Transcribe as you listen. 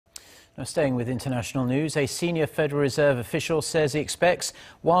Now, staying with international news, a senior Federal Reserve official says he expects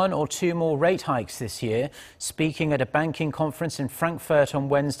 1 or 2 more rate hikes this year. Speaking at a banking conference in Frankfurt on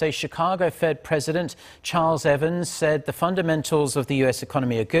Wednesday, Chicago Fed President Charles Evans said the fundamentals of the U.S.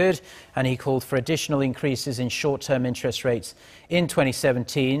 economy are good, and he called for additional increases in short-term interest rates in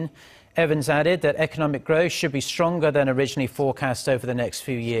 2017. Evans added that economic growth should be stronger than originally forecast over the next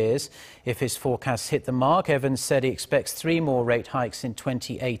few years. If his forecasts hit the mark, Evans said he expects 3 more rate hikes in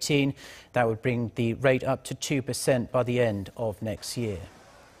 2018. That would bring the rate up to 2% by the end of next year.